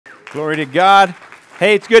Glory to God.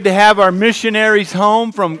 Hey, it's good to have our missionaries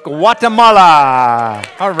home from Guatemala.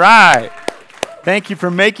 All right. Thank you for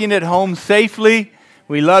making it home safely.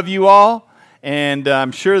 We love you all. And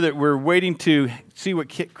I'm sure that we're waiting to see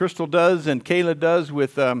what Crystal does and Kayla does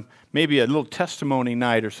with maybe a little testimony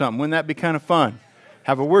night or something. Wouldn't that be kind of fun?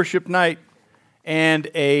 Have a worship night and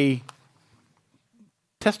a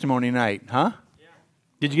testimony night, huh? Yeah.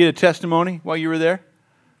 Did you get a testimony while you were there?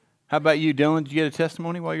 How about you, Dylan? Did you get a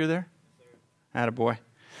testimony while you were there? Yes, sir. Attaboy.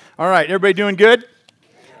 All right, everybody doing good?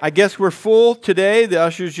 I guess we're full today. The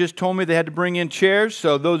ushers just told me they had to bring in chairs,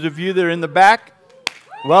 so those of you that are in the back,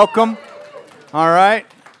 welcome. All right.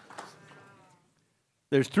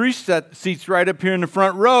 There's 3 seats right up here in the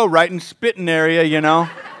front row, right in spitting area, you know.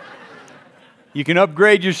 You can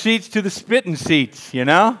upgrade your seats to the spitting seats, you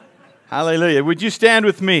know. Hallelujah. Would you stand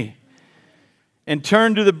with me and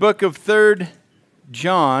turn to the book of 3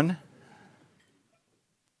 John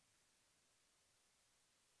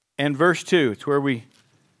and verse 2. It's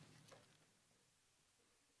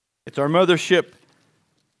our mothership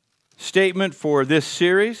statement for this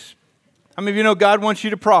series. How many of you know God wants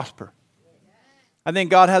you to prosper? I think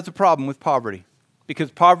God has a problem with poverty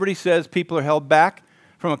because poverty says people are held back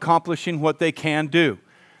from accomplishing what they can do.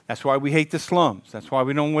 That's why we hate the slums. That's why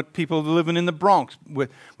we don't want people living in the Bronx.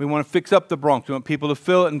 We want to fix up the Bronx. We want people to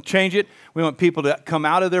fill it and change it. We want people to come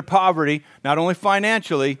out of their poverty, not only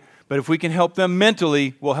financially, but if we can help them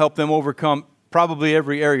mentally, we'll help them overcome probably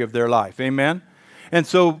every area of their life. Amen? And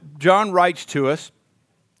so John writes to us,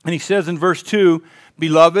 and he says in verse 2,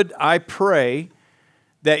 "Beloved, I pray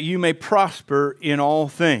that you may prosper in all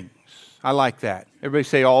things." I like that. Everybody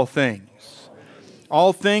say all things.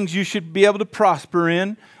 All things you should be able to prosper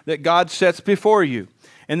in that God sets before you.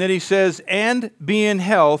 And then he says, "And be in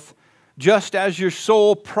health just as your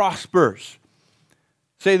soul prospers."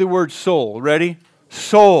 Say the word soul. Ready?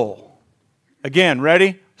 Soul. Again,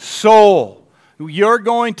 ready? Soul. You're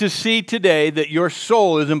going to see today that your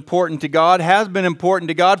soul is important to God, has been important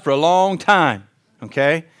to God for a long time.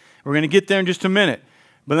 Okay? We're going to get there in just a minute.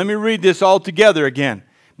 But let me read this all together again.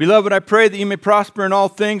 "Beloved, I pray that you may prosper in all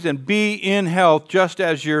things and be in health just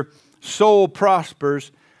as your soul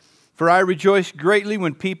prospers. For I rejoiced greatly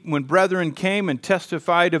when brethren came and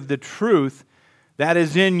testified of the truth that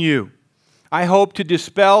is in you. I hope to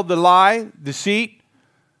dispel the lie, deceit,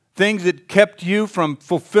 things that kept you from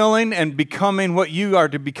fulfilling and becoming what you are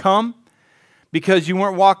to become because you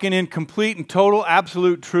weren't walking in complete and total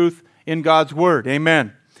absolute truth in God's Word."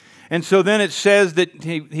 Amen. And so then it says that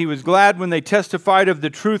he was glad when they testified of the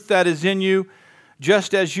truth that is in you,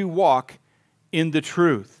 just as you walk in the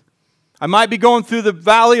truth. I might be going through the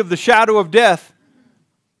valley of the shadow of death,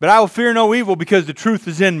 but I will fear no evil because the truth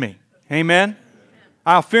is in me. Amen?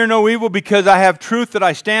 I'll fear no evil because I have truth that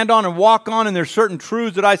I stand on and walk on, and there's certain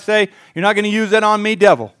truths that I say, "You're not going to use that on me,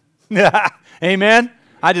 devil." Amen?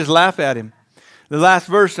 I just laugh at him. The last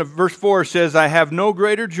verse of verse 4 says, "I have no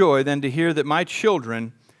greater joy than to hear that my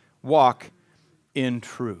children walk in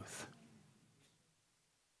truth."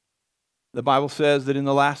 The Bible says that in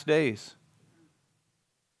the last days,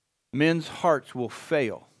 men's hearts will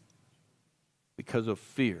fail because of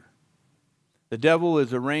fear. The devil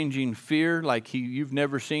is arranging fear like you've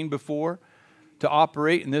never seen before to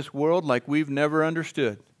operate in this world like we've never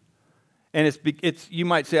understood. And it's you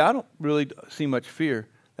might say, "I don't really see much fear."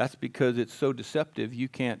 That's because it's so deceptive you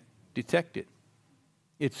can't detect it.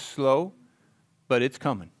 It's slow, but it's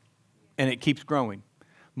coming. And it keeps growing.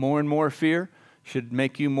 More and more fear should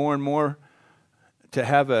make you more and more to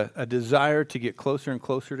have a desire to get closer and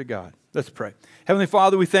closer to God. Let's pray. Heavenly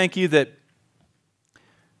Father, we thank you that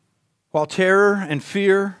while terror and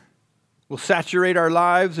fear will saturate our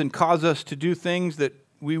lives and cause us to do things that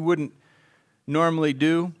we wouldn't normally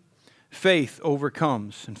do, faith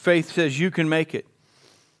overcomes. And faith says you can make it.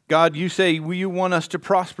 God, you say you want us to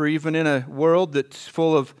prosper even in a world that's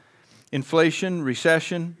full of inflation,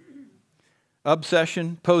 recession,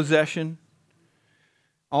 obsession, possession,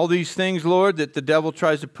 all these things, Lord, that the devil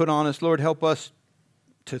tries to put on us. Lord, help us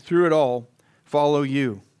to, through it all, follow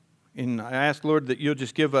you. And I ask, Lord, that you'll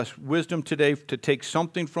just give us wisdom today to take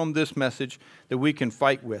something from this message that we can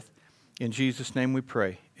fight with. In Jesus' name we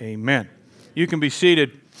pray. Amen. You can be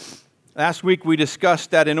seated. Last week we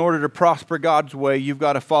discussed that in order to prosper God's way, you've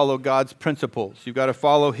got to follow God's principles. You've got to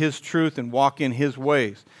follow His truth and walk in His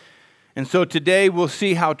ways. And so today we'll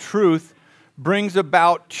see how truth brings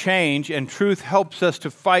about change, and truth helps us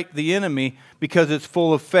to fight the enemy because it's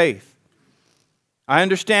full of faith. I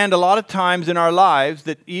understand a lot of times in our lives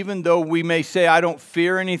that even though we may say, "I don't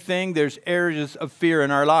fear anything," there's areas of fear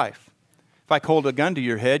in our life. If I hold a gun to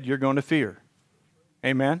your head, you're going to fear.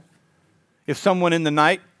 Amen? If someone in the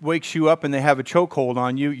night wakes you up and they have a chokehold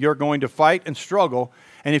on you, you're going to fight and struggle.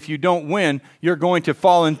 And if you don't win, you're going to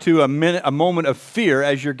fall into a moment of fear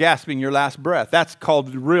as you're gasping your last breath. That's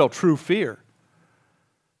called real, true fear.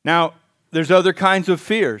 Now, there's other kinds of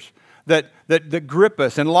fears that grip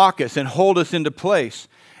us and lock us and hold us into place.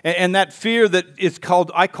 And that fear that is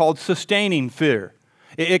I called sustaining fear.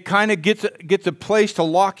 It kind of gets a place to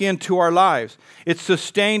lock into our lives. It's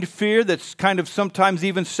sustained fear that's kind of sometimes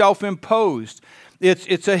even self-imposed.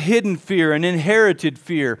 It's a hidden fear, an inherited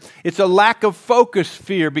fear. It's a lack of focus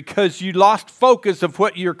fear because you lost focus of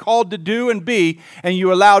what you're called to do and be, and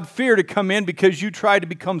you allowed fear to come in because you tried to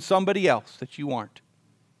become somebody else that you aren't.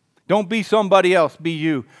 Don't be somebody else, be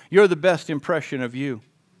you. You're the best impression of you.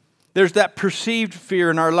 There's that perceived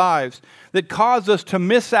fear in our lives that cause us to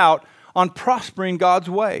miss out on prospering God's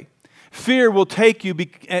way. Fear will take you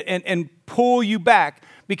and pull you back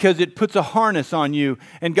because it puts a harness on you.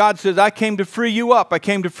 And God says, I came to free you up. I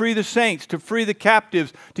came to free the saints, to free the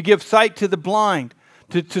captives, to give sight to the blind,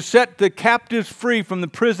 to set the captives free from the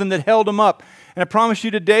prison that held them up. And I promise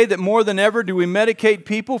you today that more than ever do we medicate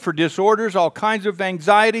people for disorders, all kinds of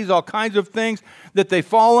anxieties, all kinds of things that they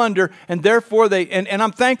fall under. And therefore and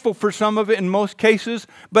I'm thankful for some of it in most cases.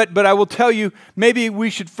 But I will tell you, maybe we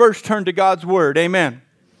should first turn to God's Word. Amen.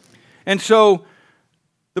 And so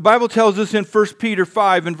the Bible tells us in 1 Peter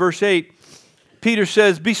 5 and verse 8, Peter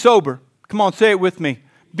says, be sober. Come on, say it with me.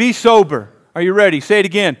 Be sober. Are you ready? Say it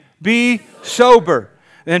again. Be sober.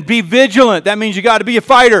 And be vigilant. That means you got to be a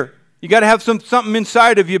fighter. You got to have something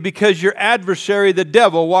inside of you because your adversary, the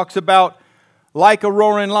devil, walks about like a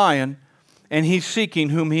roaring lion, and he's seeking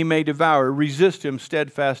whom he may devour. Resist him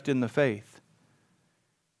steadfast in the faith.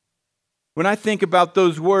 When I think about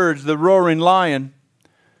those words, the roaring lion,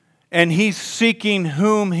 and he's seeking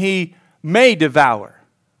whom he may devour.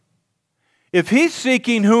 If he's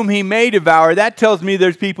seeking whom he may devour, that tells me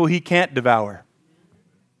there's people he can't devour.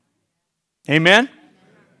 Amen?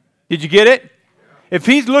 Did you get it? If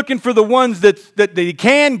he's looking for the ones that he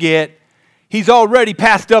can get, he's already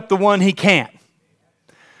passed up the one he can't.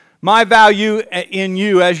 My value in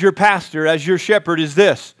you as your pastor, as your shepherd is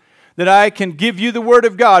this, that I can give you the Word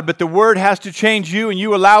of God, but the Word has to change you and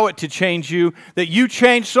you allow it to change you, that you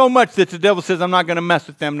change so much that the devil says, I'm not going to mess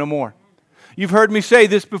with them no more. You've heard me say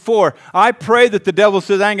this before. I pray that the devil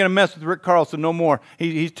says, I ain't going to mess with Rick Carlson no more.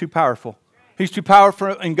 He's too powerful. He's too powerful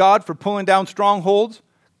in God for pulling down strongholds,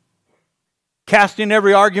 casting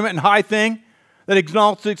every argument and high thing that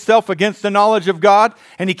exalts itself against the knowledge of God,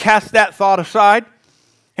 and he casts that thought aside,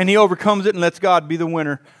 and he overcomes it and lets God be the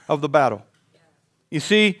winner of the battle. You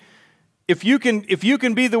see, if you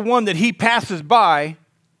can be the one that he passes by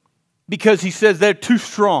because he says they're too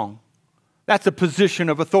strong, that's a position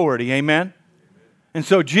of authority, amen? And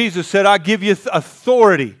so Jesus said, I give you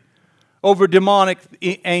authority over demonic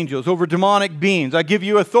angels, over demonic beings. I give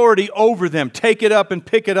you authority over them. Take it up and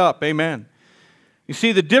pick it up, amen? You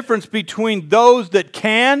see, the difference between those that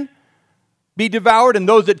can be devoured and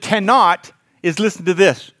those that cannot is, listen to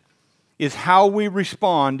this, is how we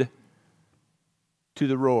respond to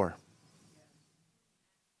the roar.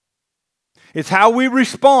 It's how we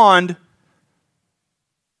respond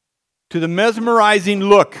to the mesmerizing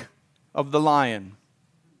look of the lion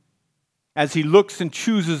as he looks and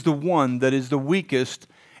chooses the one that is the weakest,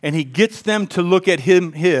 and he gets them to look at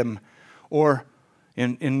him, or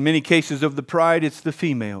in many cases of the pride, it's the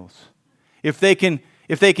females. If they can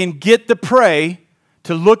get the prey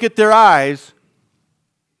to look at their eyes,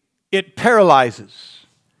 it paralyzes.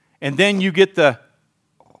 And then you get the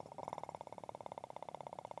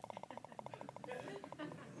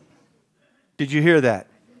Did you hear that?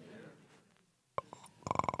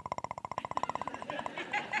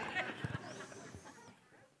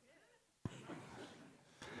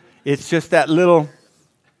 It's just that little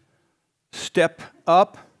step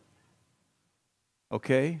up.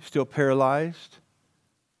 Okay, still paralyzed.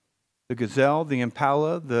 The gazelle, the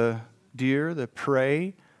impala, the deer, the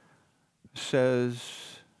prey says,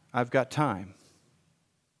 I've got time.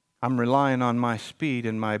 I'm relying on my speed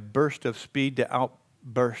and my burst of speed to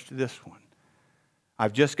outburst this one.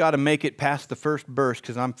 I've just got to make it past the first burst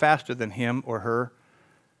because I'm faster than him or her,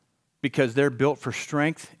 because they're built for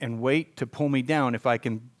strength and weight to pull me down. If I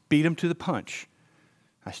can beat them to the punch,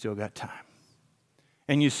 I still got time.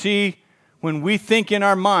 And you see, when we think in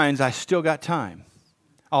our minds, I still got time,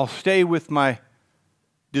 I'll stay with my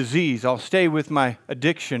disease, I'll stay with my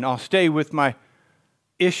addiction, I'll stay with my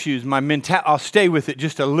issues, my mentality, I'll stay with it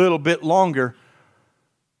just a little bit longer,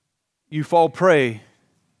 you fall prey.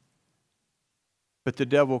 But the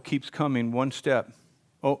devil keeps coming one step.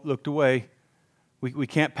 Oh, looked away. We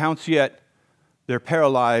can't pounce yet. They're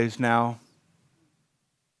paralyzed now.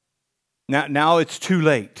 Now it's too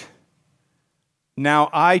late. Now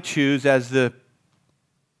I choose as the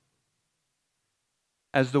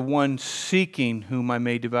one seeking whom I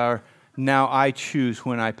may devour. Now I choose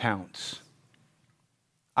when I pounce.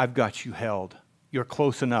 I've got you held. You're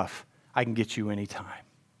close enough. I can get you anytime.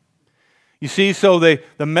 You see, so the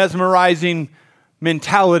mesmerizing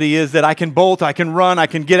mentality is that I can bolt, I can run, I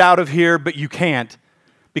can get out of here, but you can't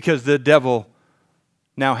because the devil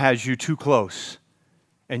now has you too close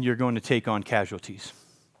and you're going to take on casualties.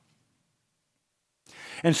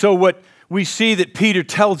 And so what we see that Peter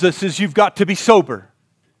tells us is you've got to be sober.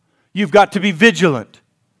 You've got to be vigilant.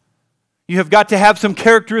 You have got to have some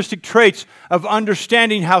characteristic traits of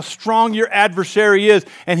understanding how strong your adversary is,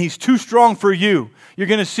 and he's too strong for you. You're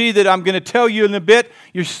going to see that I'm going to tell you in a bit,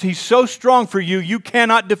 he's so strong for you, you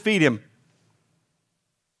cannot defeat him.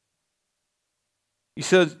 He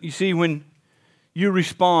says, you see, when you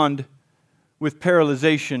respond with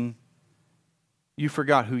paralyzation, you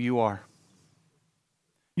forgot who you are.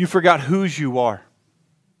 You forgot whose you are.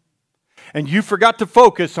 And you forgot to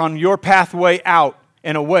focus on your pathway out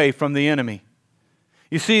and away from the enemy.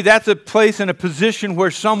 You see, that's a place and a position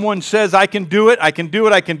where someone says, I can do it, I can do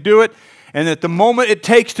it, I can do it. And at the moment it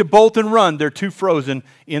takes to bolt and run, they're too frozen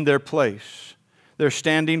in their place. They're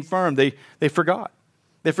standing firm. They forgot.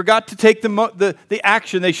 They forgot to take the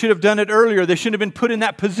action. They should have done it earlier. They shouldn't have been put in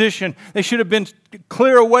that position. They should have been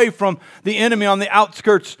clear away from the enemy on the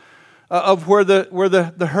outskirts of where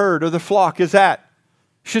the herd or the flock is at.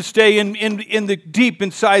 Should stay in the deep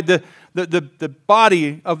inside the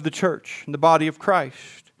body of the church, the body of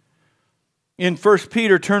Christ. In 1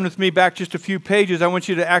 Peter, turn with me back just a few pages. I want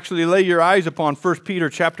you to actually lay your eyes upon 1 Peter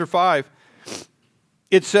chapter 5.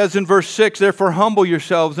 It says in verse 6, therefore humble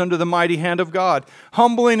yourselves under the mighty hand of God.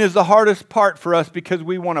 Humbling is the hardest part for us because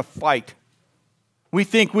we want to fight. We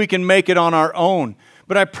think we can make it on our own.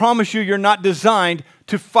 But I promise you, you're not designed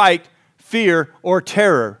to fight fear or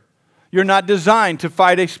terror. You're not designed to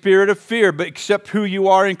fight a spirit of fear, but accept who you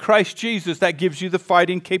are in Christ Jesus. That gives you the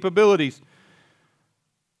fighting capabilities.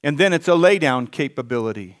 And then it's a lay down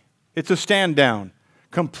capability. It's a stand down.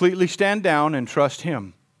 Completely stand down and trust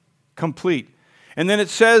Him. Complete. And then it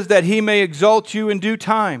says that He may exalt you in due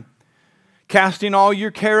time, casting all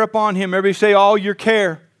your care upon Him. Everybody say, all your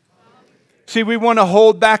care. See, we want to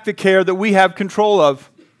hold back the care that we have control of.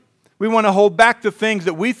 We want to hold back the things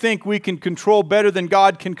that we think we can control better than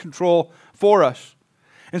God can control for us.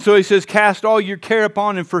 And so He says, cast all your care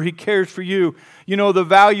upon Him, for He cares for you. You know, the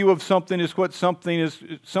value of something is what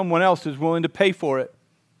someone else is willing to pay for it.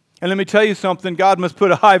 And let me tell you something, God must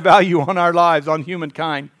put a high value on our lives, on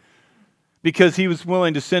humankind, because He was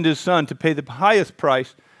willing to send His Son to pay the highest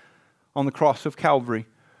price on the cross of Calvary,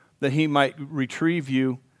 that He might retrieve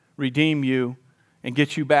you, redeem you, and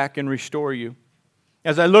get you back and restore you.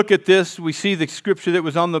 As I look at this, we see the scripture that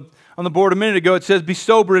was on the board a minute ago. It says, be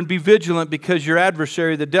sober and be vigilant, because your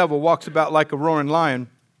adversary, the devil, walks about like a roaring lion,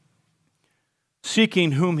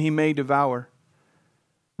 seeking whom he may devour.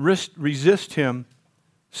 Resist him,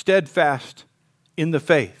 steadfast in the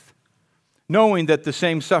faith, knowing that the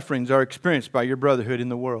same sufferings are experienced by your brotherhood in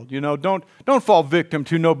the world. You know, don't fall victim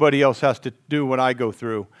to nobody else has to do what I go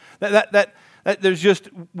through.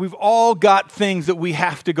 We've all got things that we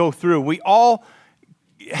have to go through. We all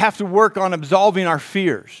have to work on absolving our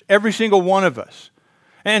fears, every single one of us.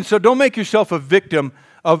 And so don't make yourself a victim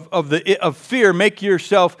of fear. Make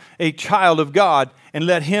yourself a child of God and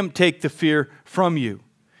let Him take the fear from you.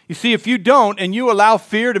 You see, if you don't and you allow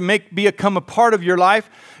fear to become a part of your life,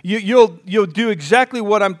 you'll do exactly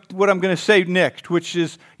what I'm going to say next, which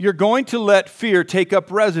is you're going to let fear take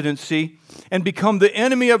up residency and become the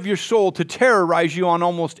enemy of your soul to terrorize you on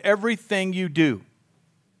almost everything you do.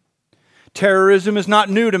 Terrorism is not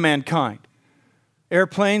new to mankind.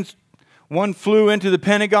 Airplanes, one flew into the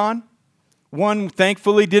Pentagon. One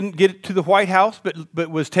thankfully didn't get to the White House, but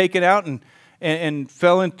was taken out and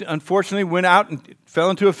unfortunately went out and fell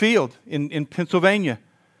into a field in Pennsylvania.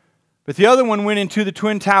 But the other one went into the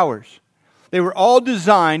Twin Towers. They were all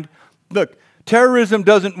designed. Look, terrorism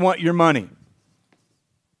doesn't want your money.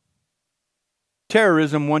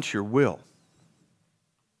 Terrorism wants your will.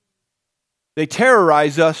 They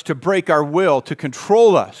terrorize us to break our will, to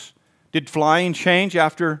control us. Did flying change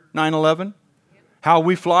after 9/11? How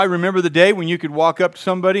we fly? Remember the day when you could walk up to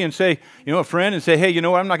somebody and say, a friend, and say, hey, you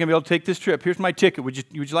know what, I'm not going to be able to take this trip. Here's my ticket. Would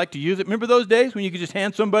you like to use it? Remember those days when you could just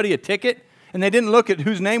hand somebody a ticket and they didn't look at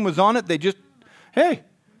whose name was on it? They just, hey,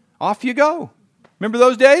 off you go. Remember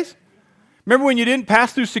those days? Remember when you didn't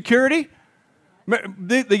pass through security?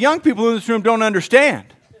 The young people in this room don't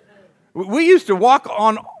understand. We used to walk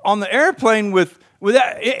on the airplane with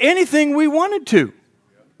anything we wanted to.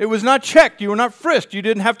 It was not checked. You were not frisked. You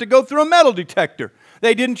didn't have to go through a metal detector.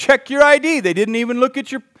 They didn't check your ID. They didn't even look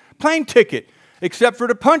at your plane ticket, except for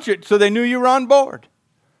to punch it so they knew you were on board.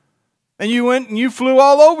 And you went and you flew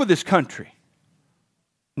all over this country.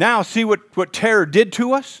 Now, see what terror did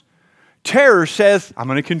to us? Terror says, I'm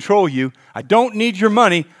going to control you. I don't need your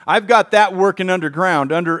money. I've got that working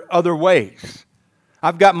underground, under other ways.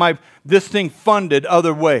 I've got this thing funded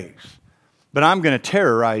other ways. But I'm going to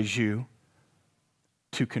terrorize you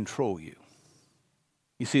to control you.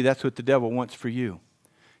 You see, that's what the devil wants for you.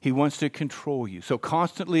 He wants to control you. So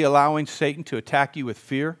constantly allowing Satan to attack you with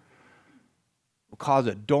fear will cause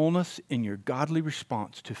a dullness in your godly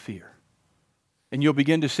response to fear. And you'll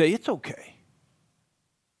begin to say, it's okay.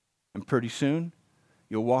 And pretty soon,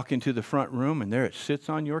 you'll walk into the front room and there it sits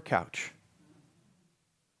on your couch.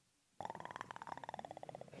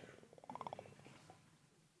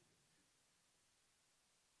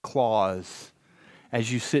 Claws. As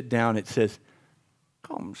you sit down, it says,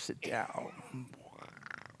 come sit down.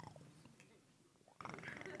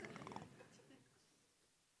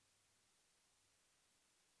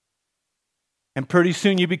 And pretty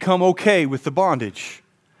soon you become okay with the bondage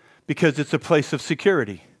because it's a place of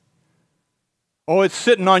security. Oh, it's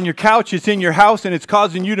sitting on your couch, it's in your house, and it's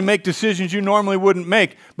causing you to make decisions you normally wouldn't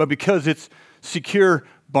make. But because it's secure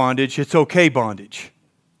bondage, it's okay bondage.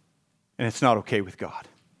 And it's not okay with God.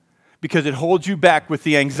 Because it holds you back with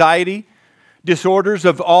the anxiety, disorders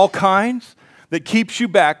of all kinds that keeps you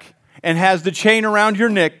back and has the chain around your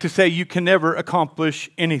neck to say you can never accomplish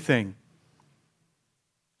anything.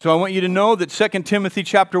 So I want you to know that 2 Timothy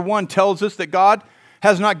chapter 1 tells us that God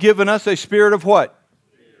has not given us a spirit of what?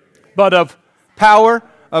 But of power,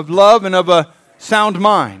 of love, and of a sound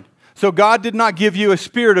mind. So God did not give you a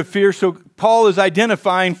spirit of fear, so Paul is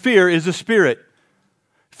identifying fear is a spirit.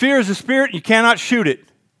 Fear is a spirit, you cannot shoot it.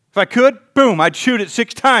 If I could, boom, I'd shoot it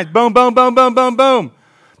 6 times. Boom, boom, boom, boom, boom, boom.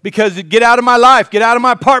 Because get out of my life, get out of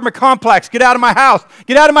my apartment complex, get out of my house,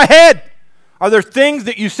 get out of my head. Are there things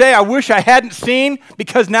that you say, I wish I hadn't seen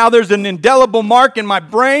because now there's an indelible mark in my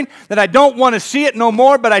brain that I don't want to see it no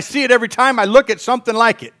more, but I see it every time I look at something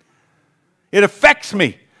like it. It affects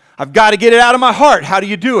me. I've got to get it out of my heart. How do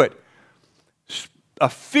you do it?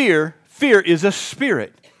 Fear is a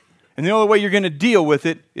spirit. And the only way you're going to deal with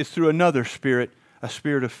it is through another spirit, a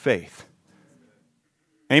spirit of faith.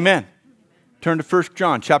 Amen. Turn to 1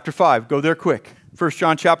 John chapter 5. Go there quick. 1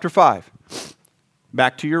 John chapter 5.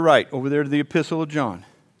 Back to your right, over there to the Epistle of John.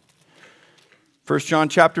 1 John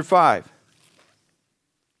chapter 5.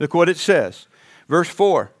 Look what it says. Verse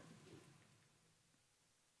 4.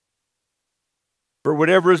 For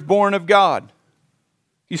whatever is born of God.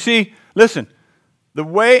 You see, listen, the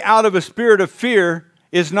way out of a spirit of fear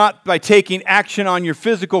is not by taking action on your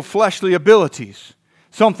physical fleshly abilities.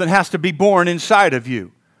 Something has to be born inside of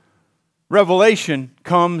you. Revelation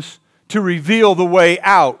comes to reveal the way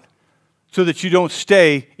out so that you don't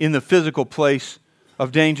stay in the physical place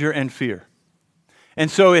of danger and fear. And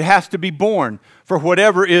so it has to be born. For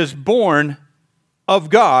whatever is born of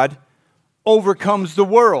God overcomes the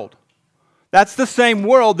world. That's the same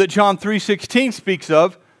world that John 3:16 speaks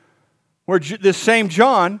of, where this same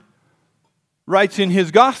John writes in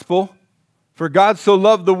his gospel, for God so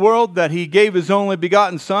loved the world that he gave his only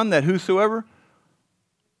begotten Son, that whosoever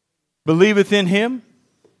believeth in him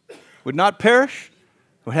would not perish,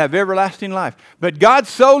 would have everlasting life. But God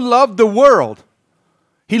so loved the world.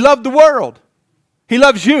 He loved the world. He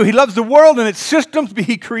loves you. He loves the world and its systems.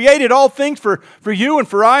 He created all things for you and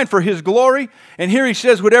for I and for His glory. And here He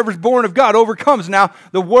says, whatever's born of God overcomes. Now,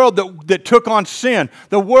 the world that took on sin,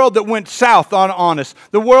 the world that went south on us,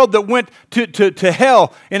 the world that went to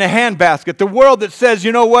hell in a handbasket, the world that says,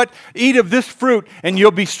 you know what, eat of this fruit and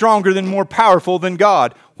you'll be stronger than, more powerful than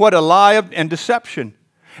God. What a lie and deception.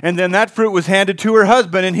 And then that fruit was handed to her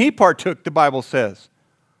husband and he partook, the Bible says.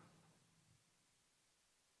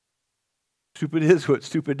 Stupid is what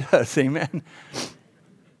stupid does, amen.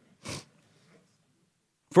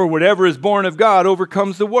 For whatever is born of God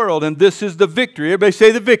overcomes the world, and this is the victory. Everybody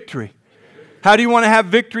say the victory. How do you want to have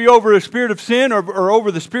victory over a spirit of sin or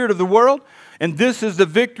over the spirit of the world? And this is the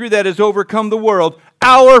victory that has overcome the world,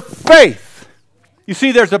 our faith. You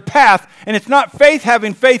see, there's a path, and it's not faith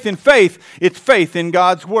having faith in faith. It's faith in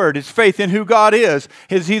God's Word. It's faith in who God is.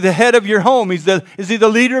 Is He the head of your home? Is He the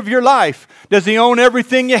leader of your life? Does He own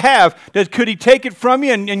everything you have? Could He take it from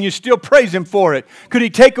you and you still praise Him for it? Could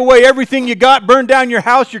He take away everything you got, burn down your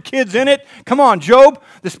house, your kids in it? Come on, Job,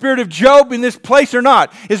 the spirit of Job in this place or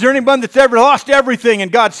not? Is there anyone that's ever lost everything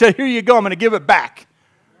and God said, here you go, I'm going to give it back?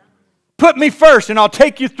 Put me first and I'll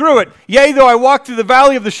take you through it. Yea, though I walk through the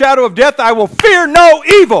valley of the shadow of death, I will fear no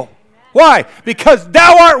evil. Why? Because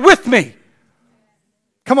thou art with me.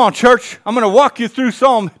 Come on, church. I'm going to walk you through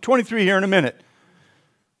Psalm 23 here in a minute.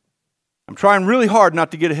 I'm trying really hard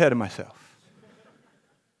not to get ahead of myself.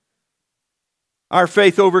 Our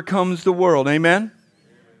faith overcomes the world. Amen?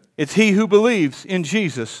 It's he who believes in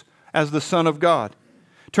Jesus as the Son of God.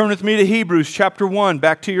 Turn with me to Hebrews chapter 1,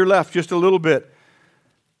 back to your left just a little bit.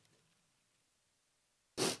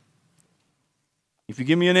 If you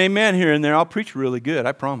give me an amen here and there, I'll preach really good,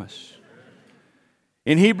 I promise.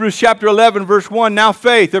 In Hebrews chapter 11, verse 1, now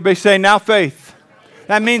faith. Everybody say, now faith.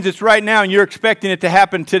 That means it's right now and you're expecting it to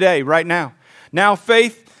happen today, right now. Now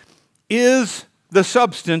faith is the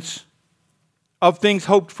substance of things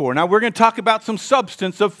hoped for. Now we're going to talk about some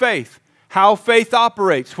substance of faith. How faith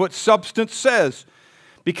operates, what substance says.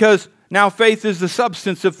 Because now faith is the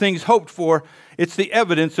substance of things hoped for. It's the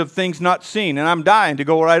evidence of things not seen. And I'm dying to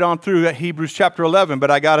go right on through Hebrews chapter 11, but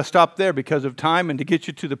I got to stop there because of time and to get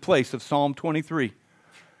you to the place of Psalm 23.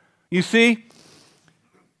 You see,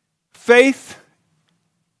 faith,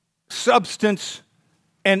 substance,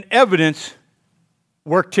 and evidence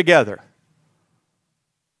work together.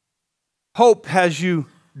 Hope has you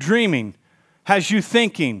dreaming, has you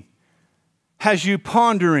thinking, has you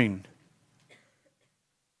pondering.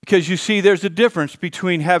 Because you see, there's a difference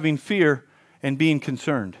between having fear and being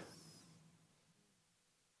concerned.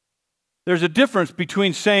 There's a difference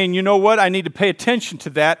between saying, you know what, I need to pay attention to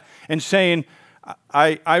that, and saying,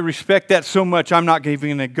 I respect that so much, I'm not even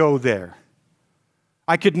going to go there.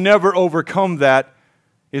 I could never overcome that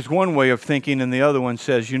is one way of thinking, and the other one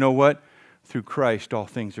says, you know what, through Christ all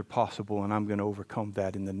things are possible, and I'm going to overcome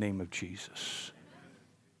that in the name of Jesus.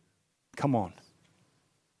 Come on.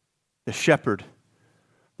 The shepherd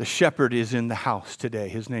is in the house today.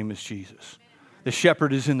 His name is Jesus. The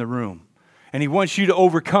shepherd is in the room. And he wants you to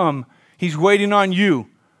overcome. He's waiting on you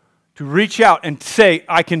to reach out and say,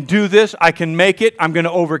 I can do this, I can make it, I'm going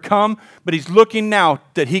to overcome. But he's looking now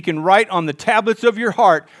that he can write on the tablets of your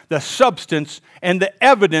heart the substance and the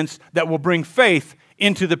evidence that will bring faith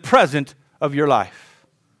into the present of your life.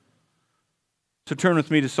 So turn with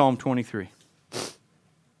me to Psalm 23.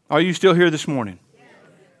 Are you still here this morning?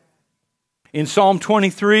 In Psalm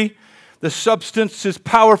 23, the substance is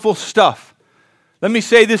powerful stuff. Let me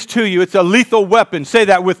say this to you. It's a lethal weapon. Say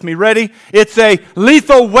that with me. Ready? It's a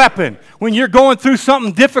lethal weapon. When you're going through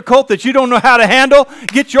something difficult that you don't know how to handle,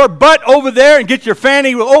 get your butt over there and get your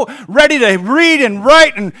fanny ready to read and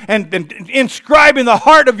write and inscribe in the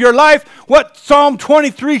heart of your life what Psalm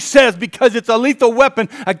 23 says, because it's a lethal weapon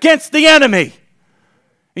against the enemy.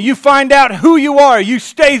 And you find out who you are. You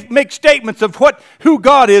make statements of who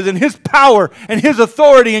God is and His power and His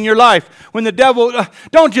authority in your life. When the devil,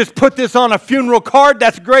 don't just put this on a funeral card.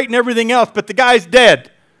 That's great and everything else, but the guy's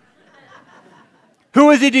dead. Who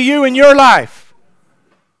is he to you in your life?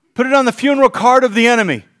 Put it on the funeral card of the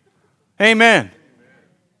enemy. Amen.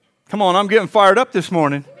 Come on, I'm getting fired up this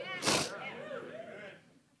morning.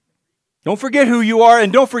 Don't forget who you are,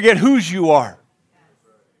 and don't forget whose you are.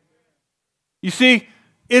 You see,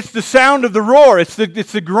 it's the sound of the roar. It's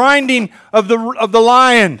the grinding of the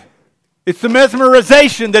lion. It's the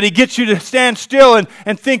mesmerization that he gets you to stand still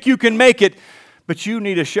and think you can make it. But you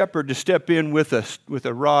need a shepherd to step in with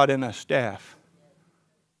a rod and a staff.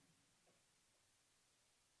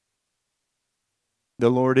 The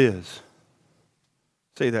Lord is.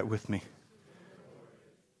 Say that with me.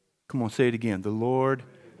 Come on, say it again. The Lord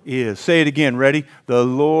is. Say it again. Ready? The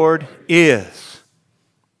Lord is.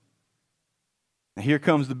 Now here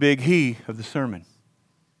comes the big he of the sermon.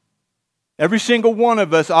 Every single one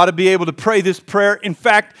of us ought to be able to pray this prayer. In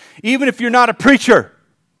fact, even if you're not a preacher,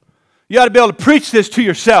 you ought to be able to preach this to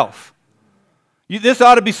yourself. This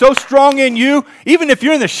ought to be so strong in you, even if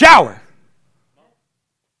you're in the shower.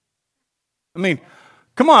 I mean,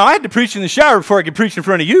 come on, I had to preach in the shower before I could preach in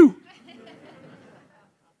front of you.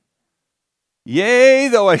 Yea,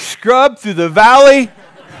 though I scrub through the valley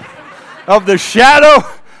of the shadow,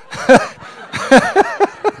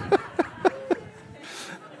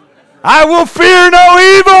 I will fear no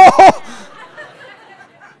evil.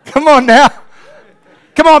 Come on now.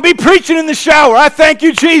 Come on, be preaching in the shower. I thank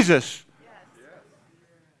you, Jesus.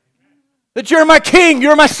 That you're my King,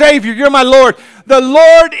 you're my Savior, you're my Lord. The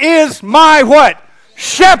Lord is my what?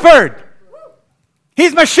 Shepherd.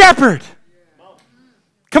 He's my shepherd.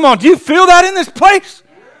 Come on, do you feel that in this place?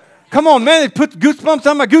 Come on, man, it puts goosebumps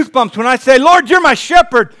on my goosebumps when I say, Lord, you're my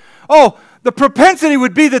shepherd. Oh, the propensity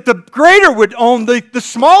would be that the greater would own the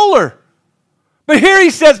smaller. But here he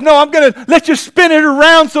says, no, I'm going to let you spin it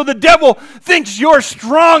around so the devil thinks you're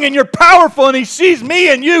strong and you're powerful and he sees me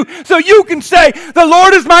and you. So you can say, the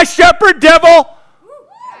Lord is my shepherd, devil.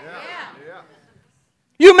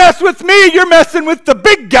 You mess with me, you're messing with the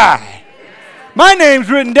big guy. My name's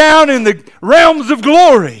written down in the realms of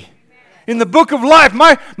glory. In the book of life.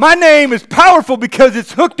 My name is powerful because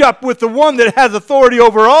it's hooked up with the one that has authority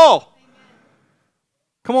over all.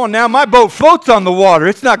 Come on now, my boat floats on the water.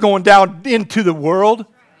 It's not going down into the world.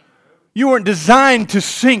 You weren't designed to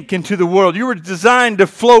sink into the world. You were designed to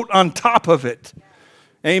float on top of it.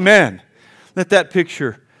 Amen. Let that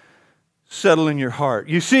picture settle in your heart.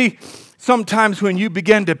 You see, sometimes when you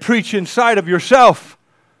begin to preach inside of yourself,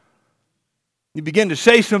 you begin to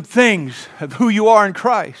say some things of who you are in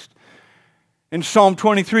Christ. And Psalm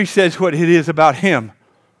 23 says what it is about Him.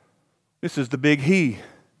 This is the big He.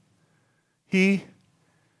 He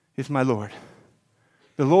is my Lord.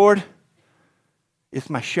 The Lord is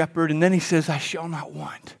my shepherd. And then he says, I shall not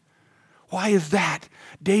want. Why is that?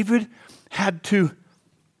 David had to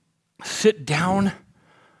sit down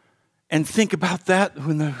and think about that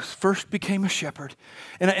when he first became a shepherd.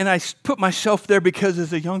 And I put myself there because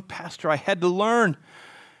as a young pastor, I had to learn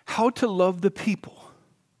how to love the people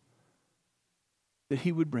that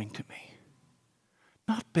he would bring to me.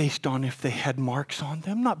 Not based on if they had marks on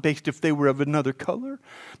them, not based if they were of another color,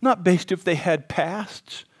 not based if they had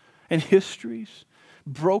pasts and histories,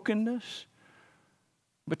 brokenness,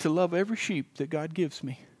 but to love every sheep that God gives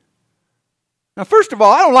me. Now, first of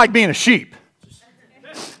all, I don't like being a sheep.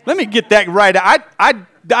 Let me get that right.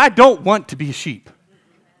 I don't want to be a sheep.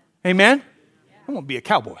 Amen? I want to be a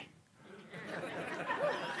cowboy.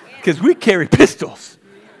 Because we carry pistols.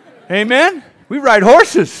 Amen? We ride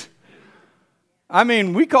horses. I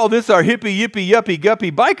mean, we call this our hippie, yippie, yuppie,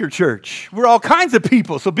 guppy biker church. We're all kinds of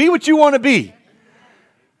people, so be what you want to be.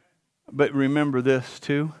 But remember this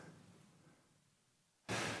too.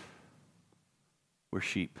 We're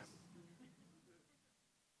sheep.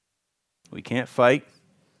 We can't fight.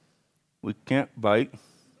 We can't bite.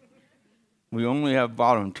 We only have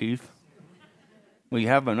bottom teeth. We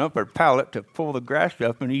have an upper palate to pull the grass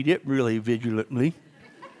up and eat it really vigilantly.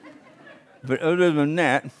 But other than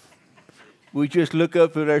that, we just look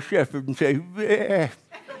up at our shepherd and say, "Bleh."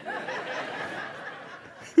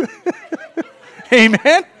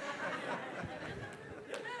 Amen?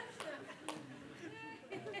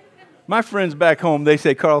 My friends back home, they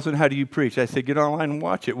say, Carlson, how do you preach? I say, get online and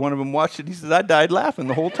watch it. One of them watched it. He says, I died laughing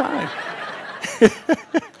the whole time.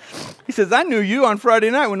 He says, I knew you on Friday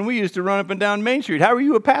night when we used to run up and down Main Street. How are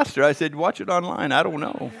you a pastor? I said, watch it online. I don't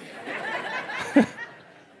know.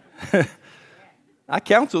 I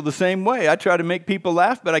counsel the same way. I try to make people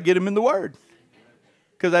laugh, but I get them in the Word.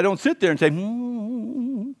 Because I don't sit there and say,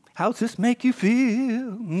 how's this make you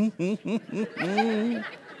feel?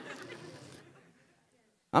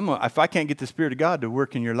 If I can't get the Spirit of God to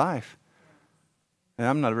work in your life, then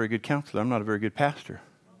I'm not a very good counselor. I'm not a very good pastor.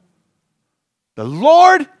 The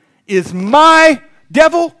Lord is my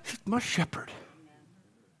devil. He's my shepherd.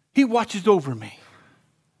 He watches over me.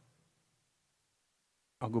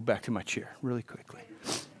 I'll go back to my chair really quickly.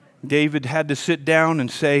 David had to sit down and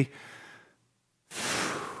say,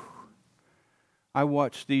 I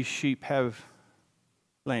watched these sheep have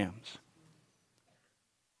lambs.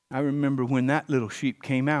 I remember when that little sheep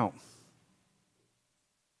came out.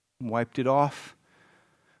 Wiped it off.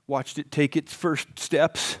 Watched it take its first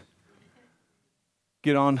steps.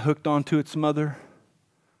 Get hooked onto its mother.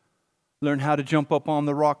 Learn how to jump up on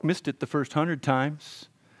the rock. Missed it the first 100 times.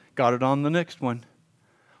 Got it on the next one.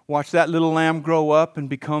 Watch that little lamb grow up and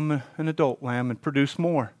become an adult lamb and produce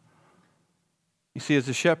more. You see, as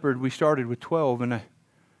a shepherd, we started with 12, and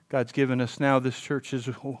God's given us now, this church is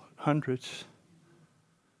hundreds.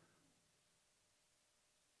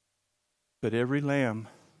 But every lamb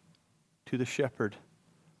to the shepherd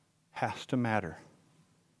has to matter.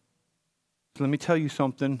 So let me tell you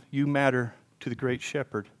something. You matter to the great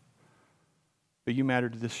shepherd, but you matter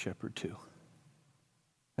to this shepherd too.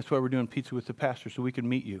 That's why we're doing pizza with the pastor, so we can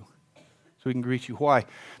meet you, so we can greet you. Why?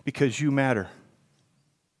 Because you matter.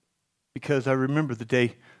 Because I remember the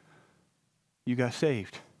day you got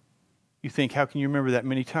saved. You think, how can you remember that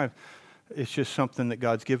many times? It's just something that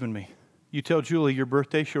God's given me. You tell Julie your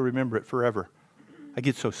birthday, she'll remember it forever. I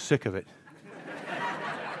get so sick of it.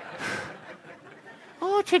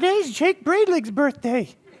 Oh, today's Jake Braidlig's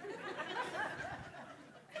birthday.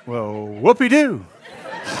 Well, whoopee-doo.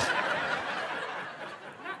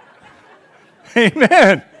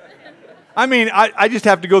 Amen. I mean, I just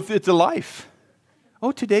have to go through, it's a life.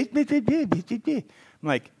 Oh, today's, I'm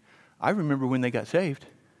like, I remember when they got saved.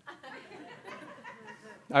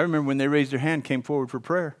 I remember when they raised their hand, came forward for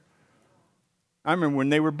prayer. I remember when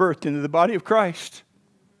they were birthed into the body of Christ.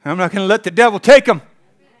 I'm not going to let the devil take them.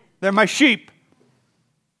 They're my sheep.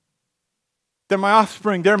 They're my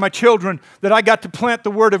offspring. They're my children that I got to plant the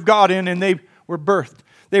Word of God in, and they were birthed.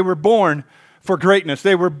 They were born for greatness.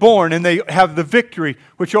 They were born, and they have the victory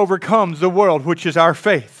which overcomes the world, which is our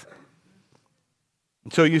faith.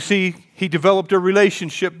 And so you see, he developed a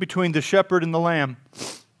relationship between the shepherd and the lamb.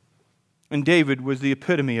 And David was the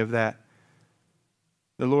epitome of that.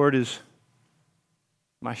 The Lord is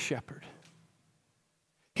my shepherd.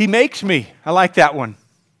 He makes me. I like that one.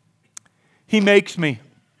 He makes me.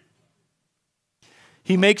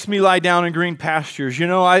 He makes me lie down in green pastures. You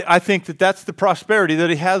know, I think that that's the prosperity that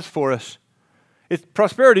he has for us.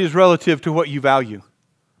 Prosperity is relative to what you value.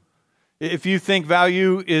 If you think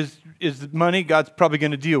value is money, God's probably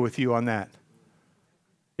going to deal with you on that.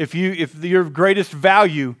 If your greatest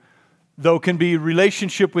value, though, can be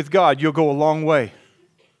relationship with God, you'll go a long way.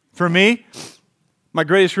 For me, my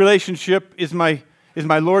greatest relationship is my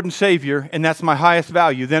Lord and Savior, and that's my highest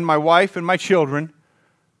value. Then my wife and my children,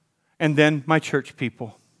 and then my church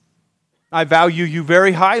people. I value you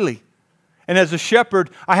very highly. And as a shepherd,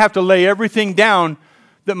 I have to lay everything down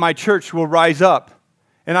that my church will rise up.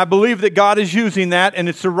 And I believe that God is using that, and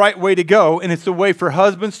it's the right way to go. And it's the way for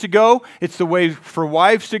husbands to go. It's the way for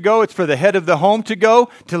wives to go. It's for the head of the home to go,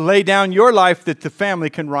 to lay down your life that the family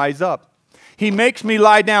can rise up. He makes me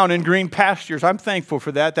lie down in green pastures. I'm thankful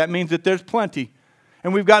for that. That means that there's plenty.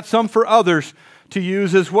 And we've got some for others to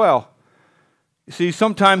use as well. You see,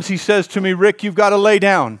 sometimes he says to me, Rick, you've got to lay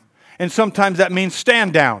down. And sometimes that means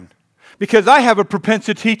stand down. Because I have a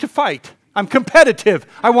propensity to fight. I'm competitive.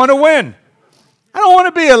 I want to win. I don't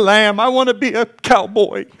want to be a lamb. I want to be a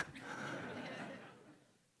cowboy.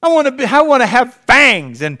 I want to have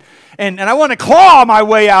fangs and I want to claw my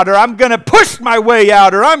way out, or I'm going to push my way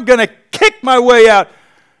out, or I'm going to kick my way out.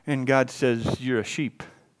 And God says, you're a sheep.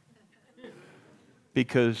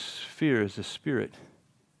 Because fear is a spirit.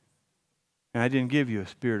 And I didn't give you a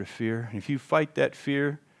spirit of fear. And if you fight that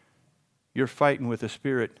fear, you're fighting with a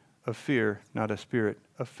spirit of fear, not a spirit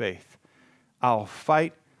of faith. I'll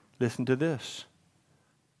fight, listen to this,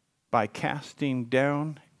 by casting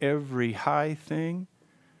down every high thing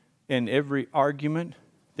and every argument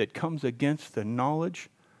that comes against the knowledge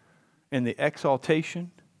and the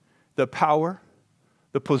exaltation, the power,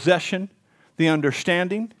 the possession, the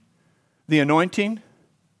understanding, the anointing,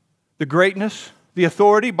 the greatness, the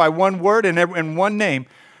authority by one word and one name.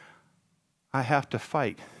 I have to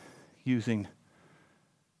fight using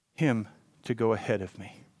him to go ahead of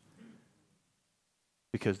me.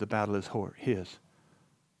 Because the battle is his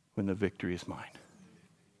when the victory is mine.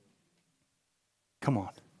 Come on.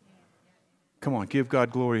 Come on, give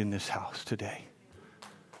God glory in this house today.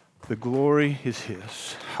 The glory is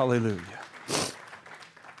his. Hallelujah.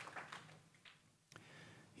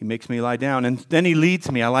 He makes me lie down, and then he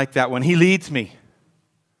leads me. I like that one. He leads me.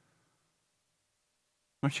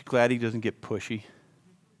 Aren't you glad he doesn't get pushy?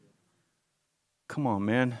 Come on,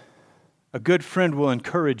 man. A good friend will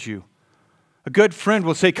encourage you. A good friend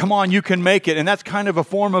will say, come on, you can make it. And that's kind of a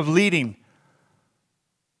form of leading.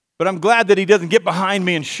 But I'm glad that he doesn't get behind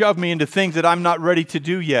me and shove me into things that I'm not ready to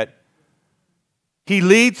do yet. He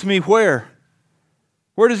leads me where?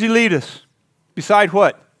 Where does he lead us? Beside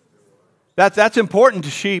what? That's important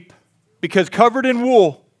to sheep. Because covered in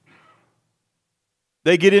wool,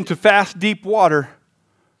 they get into fast, deep water.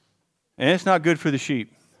 And it's not good for the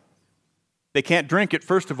sheep. They can't drink it,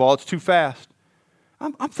 first of all. It's too fast.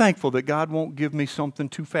 I'm thankful that God won't give me something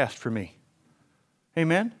too fast for me.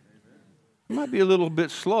 Amen? It might be a little bit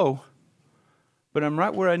slow, but I'm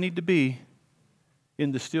right where I need to be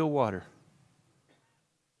in the still water.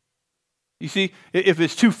 You see, if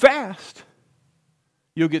it's too fast,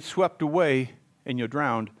 you'll get swept away and you'll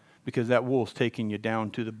drown because that wool's taking you down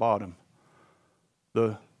to the bottom.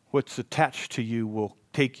 What's attached to you will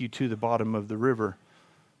take you to the bottom of the river.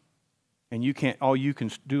 And all you can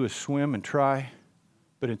do is swim and try.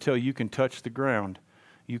 But until you can touch the ground,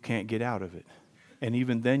 you can't get out of it. And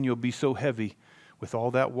even then, you'll be so heavy with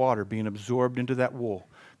all that water being absorbed into that wool.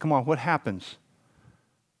 Come on, what happens?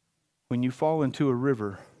 When you fall into a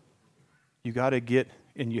river, you got to get,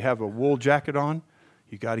 and you have a wool jacket on,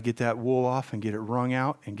 you got to get that wool off and get it wrung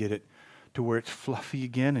out and get it to where it's fluffy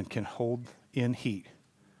again and can hold in heat.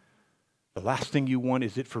 The last thing you want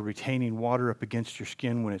is it for retaining water up against your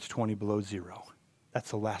skin when it's 20 below zero.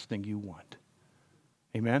 That's the last thing you want.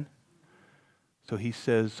 Amen? So he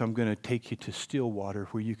says, I'm going to take you to still water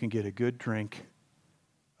where you can get a good drink,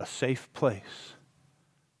 a safe place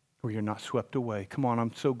where you're not swept away. Come on,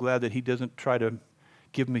 I'm so glad that he doesn't try to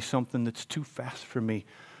give me something that's too fast for me,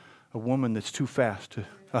 a woman that's too fast,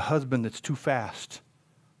 a husband that's too fast,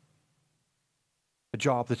 a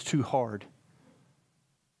job that's too hard,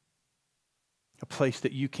 a place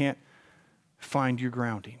that you can't find your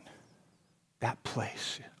grounding. That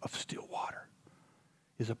place of still water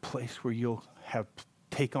is a place where you'll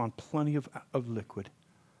take on plenty of liquid,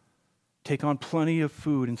 take on plenty of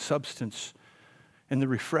food and substance, and the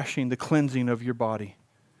refreshing, the cleansing of your body.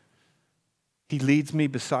 He leads me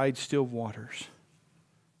beside still waters.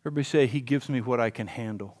 Everybody say, He gives me what I can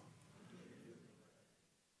handle.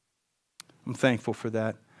 I'm thankful for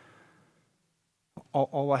that.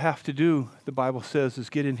 All I have to do, the Bible says, is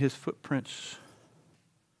get in His footprints.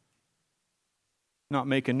 Not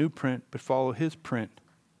make a new print, but follow His print.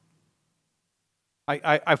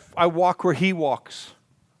 I walk where He walks.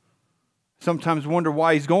 Sometimes wonder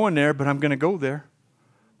why He's going there, but I'm going to go there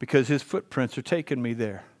because His footprints are taking me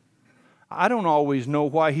there. I don't always know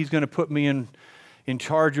why He's going to put me in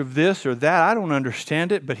charge of this or that. I don't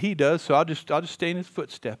understand it, but He does, so I'll just stay in His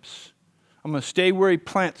footsteps. I'm going to stay where He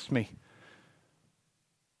plants me.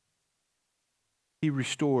 He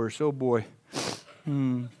restores. Oh boy.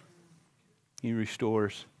 He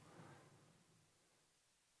restores.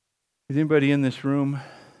 Has anybody in this room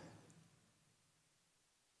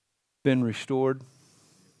been restored?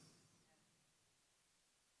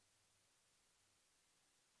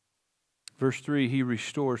 Verse 3, He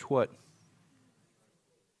restores what?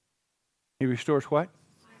 He restores what?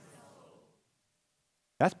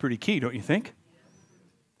 That's pretty key, don't you think?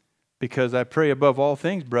 Because I pray above all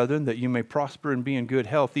things, brethren, that you may prosper and be in good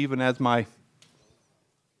health, even as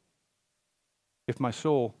if my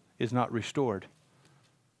soul is not restored,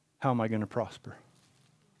 how am I going to prosper?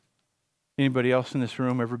 Anybody else in this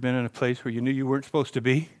room ever been in a place where you knew you weren't supposed to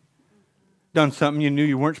be? Done something you knew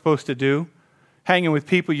you weren't supposed to do? Hanging with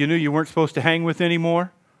people you knew you weren't supposed to hang with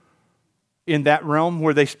anymore? In that realm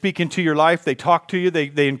where they speak into your life, they talk to you,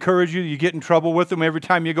 they encourage you, you get in trouble with them every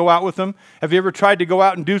time you go out with them. Have you ever tried to go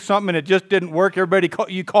out and do something and it just didn't work? Everybody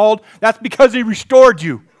you called? That's because He restored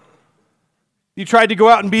you. You tried to go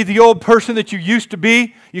out and be the old person that you used to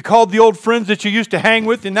be. You called the old friends that you used to hang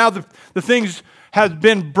with, and now the things have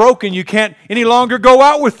been broken. You can't any longer go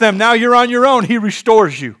out with them. Now you're on your own. He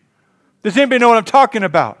restores you. Does anybody know what I'm talking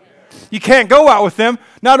about? You can't go out with them,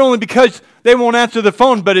 not only because they won't answer the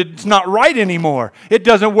phone, but it's not right anymore. It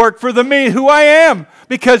doesn't work for me who I am,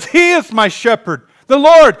 because He is my shepherd. The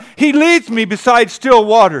Lord, He leads me beside still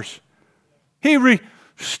waters. He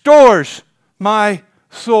restores my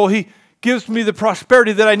soul. He gives me the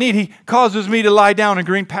prosperity that I need. He causes me to lie down in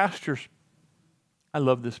green pastures. I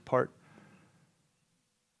love this part.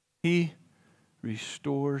 He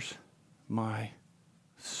restores my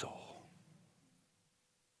soul.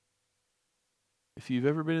 If you've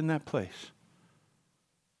ever been in that place,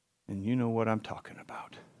 and you know what I'm talking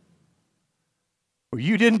about, or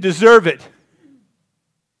you didn't deserve it.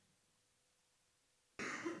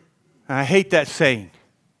 I hate that saying.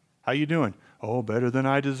 How you doing? Oh, better than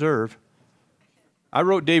I deserve. I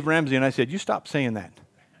wrote Dave Ramsey and I said, you stop saying that.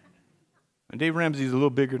 And Dave Ramsey's a little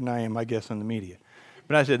bigger than I am, I guess, in the media.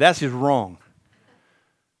 But I said, that's just wrong.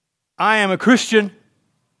 I am a Christian.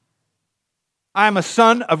 I am a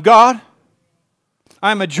son of God.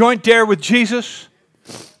 I am a joint heir with Jesus.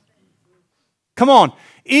 Come on.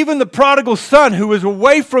 Even the prodigal son who was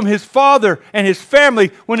away from his father and his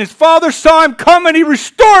family, when his father saw him coming, He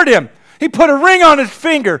restored him. He put a ring on his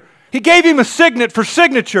finger. He gave him a signet for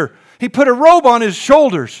signature. He put a robe on his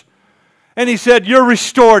shoulders. And He said, you're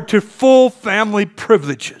restored to full family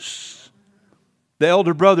privileges. The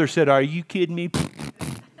elder brother said, are you kidding me?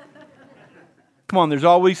 Come on, there's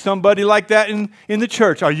always somebody like that in the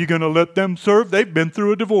church. Are you going to let them serve? They've been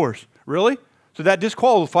through a divorce. Really? So that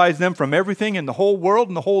disqualifies them from everything in the whole world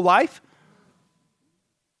and the whole life?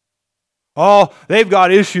 Oh, they've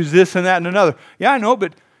got issues, this and that and another. Yeah, I know,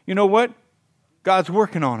 but you know what? God's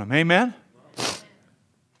working on them. Amen?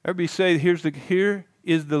 Everybody say, here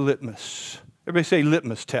is the litmus. Everybody say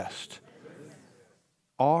litmus test.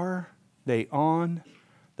 Are they on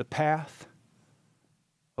the path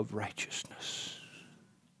of righteousness?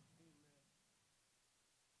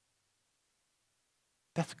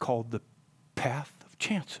 That's called the path of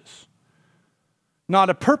chances. Not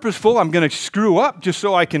a purposeful, I'm going to screw up just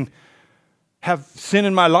so I can have sin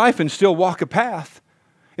in my life and still walk a path.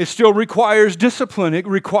 It still requires discipline. It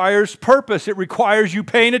requires purpose. It requires you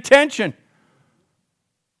paying attention.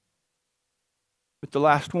 But the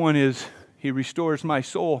last one is, He restores my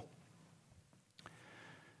soul.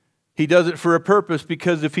 He does it for a purpose,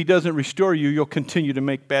 because if He doesn't restore you, you'll continue to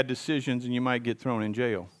make bad decisions and you might get thrown in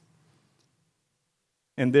jail.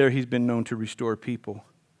 And there He's been known to restore people.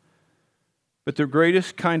 But the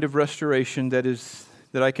greatest kind of restoration that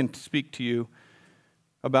I can speak to you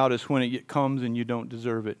about is when it comes and you don't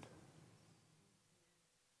deserve it.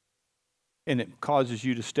 And it causes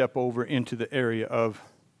you to step over into the area of,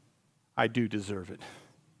 I do deserve it.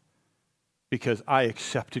 Because I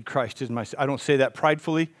accepted Christ as my Savior. I don't say that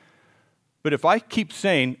pridefully. But if I keep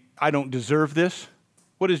saying, I don't deserve this,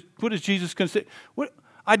 what is Jesus going to say?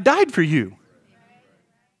 I died for you.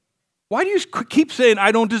 Why do you keep saying,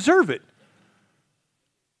 I don't deserve it?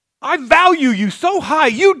 I value you so high.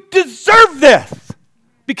 You deserve this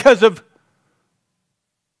because of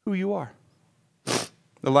who you are.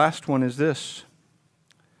 The last one is this.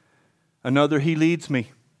 Another, he leads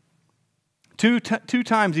me. Two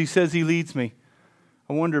times he says he leads me.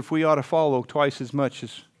 I wonder if we ought to follow twice as much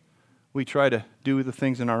as we try to do the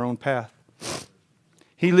things in our own path.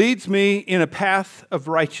 He leads me in a path of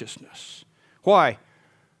righteousness. Why?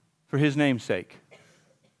 For his name's sake.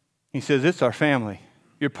 He says, it's our family.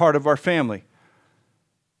 You're part of our family.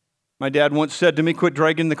 My dad once said to me, quit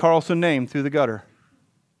dragging the Carlson name through the gutter.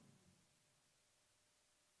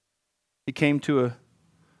 He came to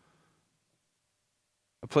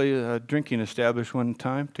a drinking establishment one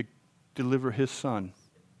time to deliver his son.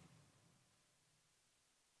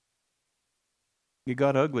 It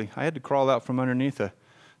got ugly. I had to crawl out from underneath a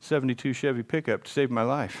 72 Chevy pickup to save my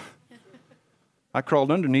life. I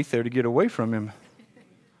crawled underneath there to get away from him.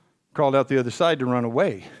 Crawled out the other side to run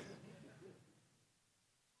away.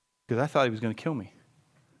 Because I thought he was going to kill me.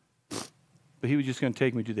 But he was just going to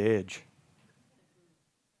take me to the edge.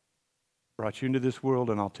 Brought you into this world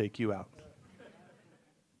and I'll take you out.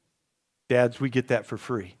 Dads, we get that for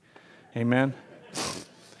free. Amen?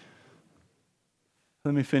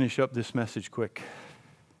 Let me finish up this message quick.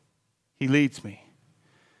 He leads me.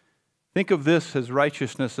 Think of this as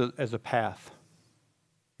righteousness as a path.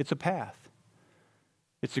 It's a path.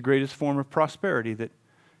 It's the greatest form of prosperity that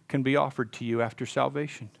can be offered to you after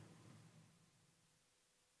salvation.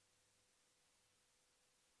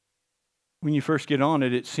 When you first get on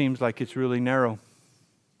it, it seems like it's really narrow.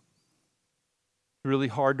 It's really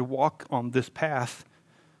hard to walk on this path.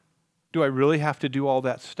 Do I really have to do all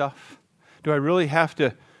that stuff? Do I really have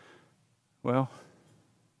to? Well,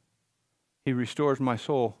 he restores my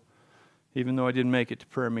soul, even though I didn't make it to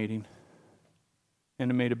prayer meeting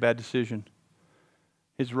and I made a bad decision.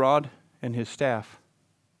 His rod and his staff,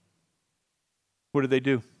 what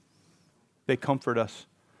do? They comfort us.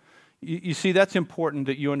 You see, that's important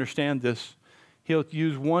that you understand this. He'll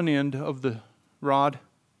use one end of the rod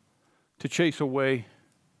to chase away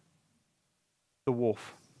the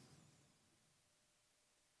wolf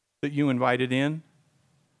that you invited in,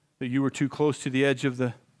 that you were too close to the edge of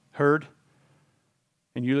the herd,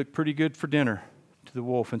 and you looked pretty good for dinner to the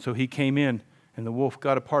wolf. And so he came in, and the wolf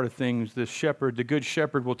got a part of things. The shepherd, the good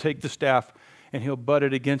shepherd, will take the staff and he'll butt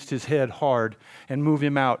it against his head hard and move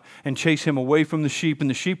him out and chase him away from the sheep, and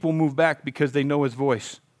the sheep will move back because they know his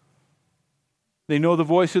voice. They know the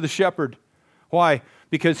voice of the shepherd. Why?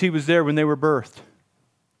 Because he was there when they were birthed.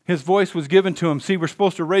 His voice was given to him. See, we're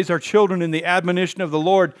supposed to raise our children in the admonition of the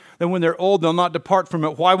Lord, that when they're old, they'll not depart from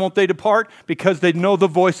it. Why won't they depart? Because they know the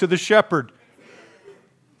voice of the shepherd.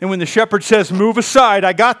 And when the shepherd says, move aside,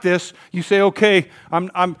 I got this, you say, okay,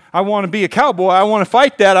 I want to be a cowboy. I want to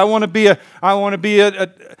fight that. I want to be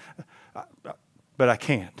but I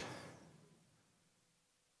can't.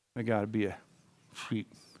 I got to be a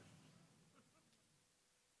sheep.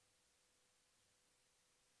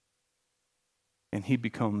 And he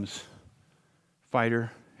becomes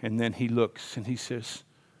fighter, and then he looks and he says,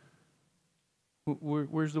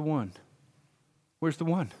 where's the one? Where's the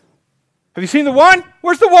one? Have you seen the one?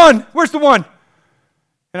 Where's the one? Where's the one?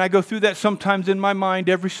 And I go through that sometimes in my mind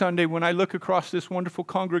every Sunday when I look across this wonderful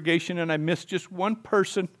congregation and I miss just one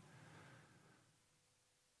person.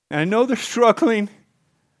 And I know they're struggling.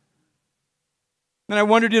 And I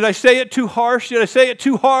wonder, did I say it too harsh? Did I say it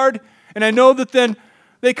too hard? And I know that then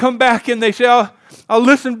they come back and they say, I'll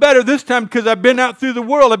listen better this time because I've been out through the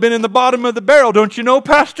world. I've been in the bottom of the barrel. Don't you know,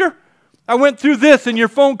 Pastor? I went through this, and your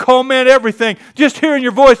phone call meant everything. Just hearing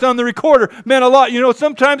your voice on the recorder meant a lot. You know,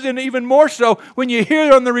 sometimes, and even more so, when you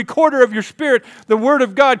hear on the recorder of your spirit the Word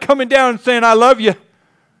of God coming down and saying, I love you.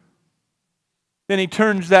 Then he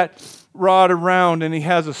turns that rod around, and he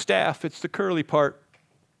has a staff. It's the curly part.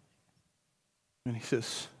 And he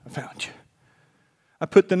says, I found you. I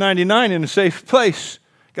put the 99 in a safe place.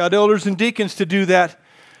 Got elders and deacons to do that,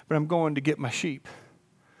 but I'm going to get my sheep.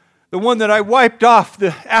 The one that I wiped off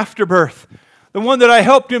the afterbirth. The one that I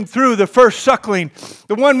helped him through the first suckling.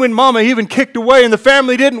 The one when Mama even kicked away and the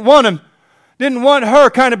family didn't want him. Didn't want her,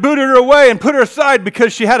 kind of booted her away and put her aside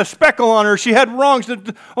because she had a speckle on her. She had wrongs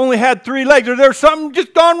that only had 3 legs. Or there was something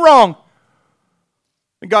just gone wrong.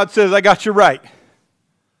 And God says, I got you right.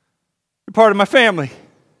 You're part of my family.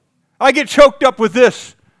 I get choked up with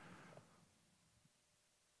this.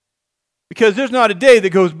 Because there's not a day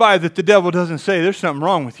that goes by that the devil doesn't say there's something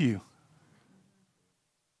wrong with you.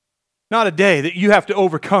 Not a day that you have to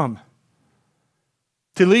overcome.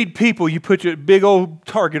 To lead people, you put your big old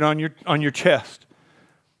target on your chest.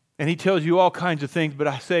 And he tells you all kinds of things, but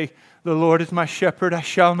I say, the Lord is my shepherd, I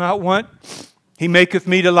shall not want. He maketh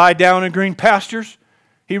me to lie down in green pastures.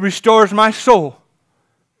 He restores my soul.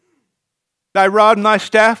 Thy rod and thy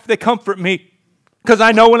staff, they comfort me. Because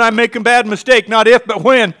I know when I make a bad mistake, not if, but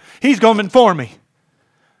when, He's going for me.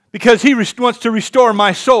 Because He wants to restore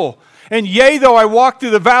my soul. And yea, though I walk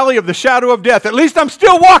through the valley of the shadow of death, at least I'm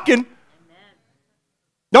still walking. Amen.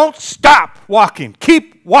 Don't stop walking.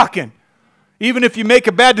 Keep walking. Even if you make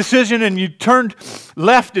a bad decision and you turned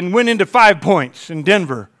left and went into 5 Points in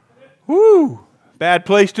Denver. Woo! Bad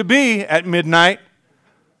place to be at midnight.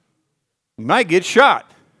 You might get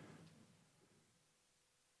shot.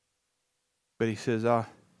 But He says,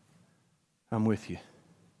 I'm with you.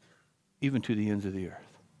 Even to the ends of the earth.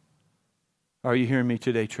 Are you hearing me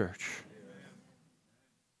today, church?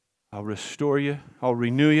 I'll restore you. I'll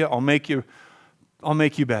renew you. I'll make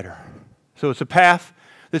you better. So it's a path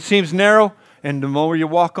that seems narrow, and the more you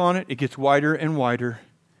walk on it, it gets wider and wider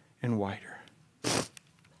and wider.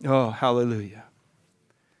 Oh, hallelujah.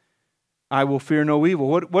 I will fear no evil.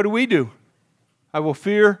 What do? I will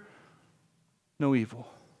fear no evil.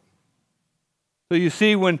 So you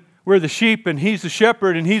see, when we're the sheep and He's the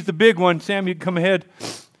shepherd and He's the big one, Sam, you can come ahead.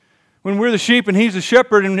 When we're the sheep and He's the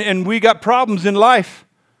shepherd and we got problems in life,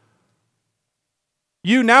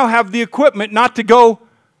 you now have the equipment not to go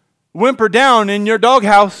whimper down in your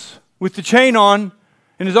doghouse with the chain on,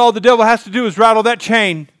 and all the devil has to do is rattle that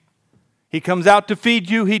chain. He comes out to feed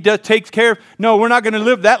you. He takes care of. No, we're not going to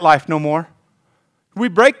live that life no more. We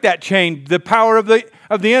break that chain. The power of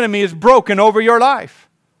the enemy is broken over your life.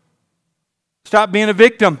 Stop being a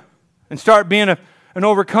victim and start being an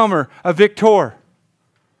overcomer, a victor.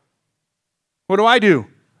 What do?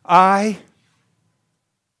 I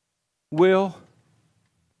will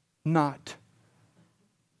not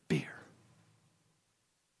fear.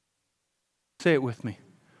 Say it with me.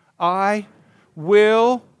 I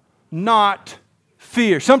will not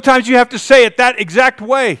fear. Sometimes you have to say it that exact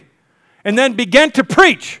way and then begin to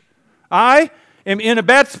preach. I am in a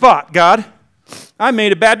bad spot, God. I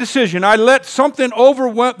made a bad decision. I let something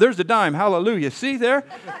overwhelm. There's a dime. Hallelujah. See there?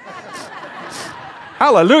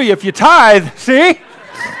 Hallelujah. If you tithe, see?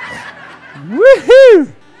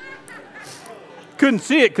 Woohoo! Couldn't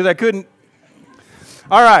see it because I couldn't.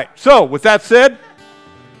 All right. So, with that said,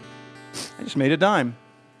 I just made a dime.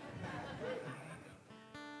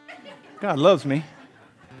 God loves me.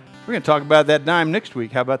 We're going to talk about that dime next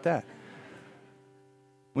week. How about that?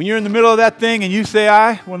 When you're in the middle of that thing and you say,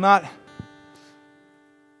 I will not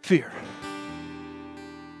fear.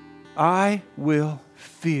 I will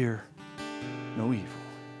fear no evil.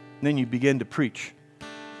 And then you begin to preach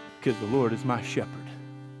because the Lord is my shepherd.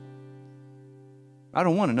 I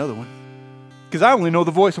don't want another one because I only know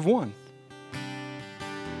the voice of one.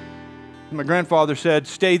 My grandfather said,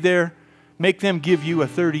 stay there, make them give you a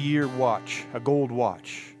 30-year watch, a gold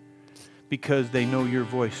watch, because they know your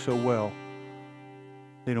voice so well,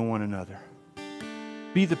 they don't want another.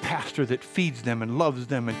 Be the pastor that feeds them and loves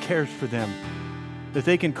them and cares for them, that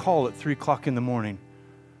they can call at 3 o'clock in the morning,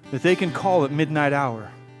 that they can call at midnight hour,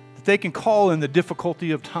 that they can call in the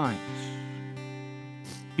difficulty of times.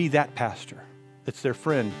 Be that pastor that's their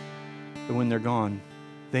friend, and when they're gone,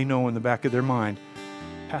 they know in the back of their mind,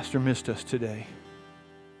 Pastor missed us today.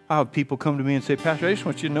 I'll have people come to me and say, Pastor, I just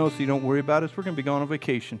want you to know so you don't worry about us. We're going to be gone on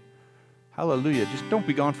vacation. Hallelujah. Just don't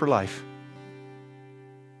be gone for life.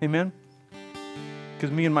 Amen?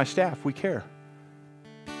 Because me and my staff, we care.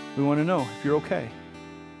 We want to know if you're okay.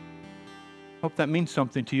 Hope that means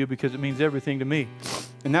something to you because it means everything to me.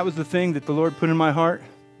 And that was the thing that the Lord put in my heart,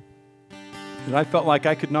 that I felt like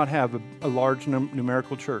I could not have a large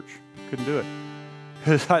numerical church. Couldn't do it.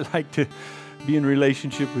 Because I like to be in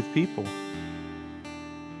relationship with people.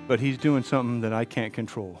 But He's doing something that I can't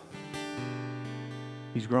control.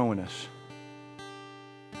 He's growing us.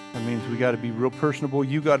 That means we got to be real personable.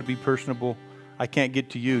 You got to be personable. I can't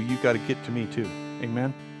get to you. You got to get to me too.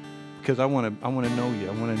 Amen? Because I want to know you.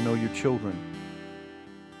 I want to know your children.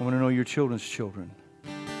 I want to know your children's children.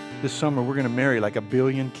 This summer, we're going to marry like 1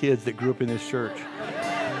 billion kids that grew up in this church.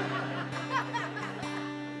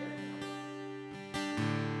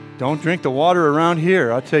 Don't drink the water around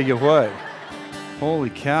here, I'll tell you what.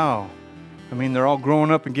 Holy cow. I mean, they're all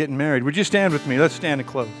growing up and getting married. Would you stand with me? Let's stand and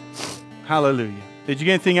close. Hallelujah. Did you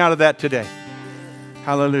get anything out of that today?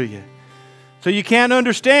 Hallelujah. So you can't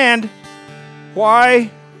understand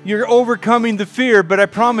why you're overcoming the fear, but I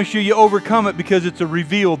promise you, you overcome it because it's a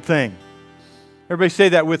revealed thing. Everybody say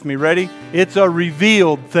that with me. Ready? It's a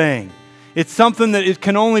revealed thing. It's something that it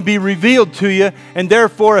can only be revealed to you, and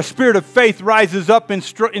therefore a spirit of faith rises up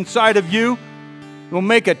inside of you. It will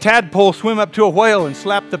make a tadpole swim up to a whale and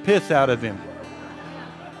slap the piss out of him.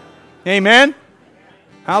 Amen?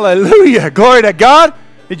 Hallelujah. Glory to God.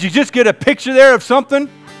 Did you just get a picture there of something?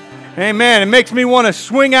 Amen. It makes me want to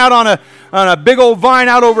swing out on a big old vine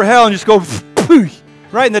out over hell and just go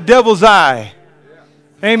right in the devil's eye.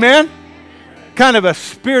 Amen? Kind of a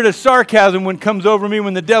spirit of sarcasm when it comes over me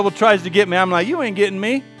when the devil tries to get me. I'm like, you ain't getting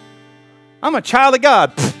me. I'm a child of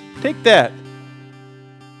God. Take that.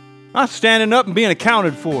 I'm standing up and being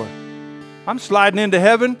accounted for. I'm sliding into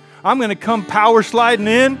heaven. I'm going to come power sliding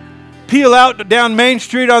in, peel out down Main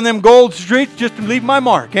Street on them gold streets just to leave my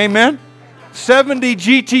mark. Amen? 70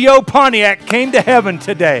 GTO Pontiac came to heaven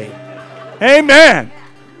today. Amen.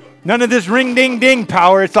 None of this ring-ding-ding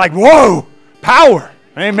power. It's like, whoa, power.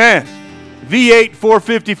 Amen. V8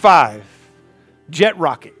 455. Jet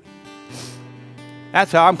rocket.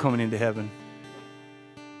 That's how I'm coming into heaven.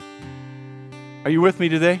 Are you with me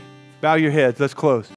today? Bow your heads. Let's close.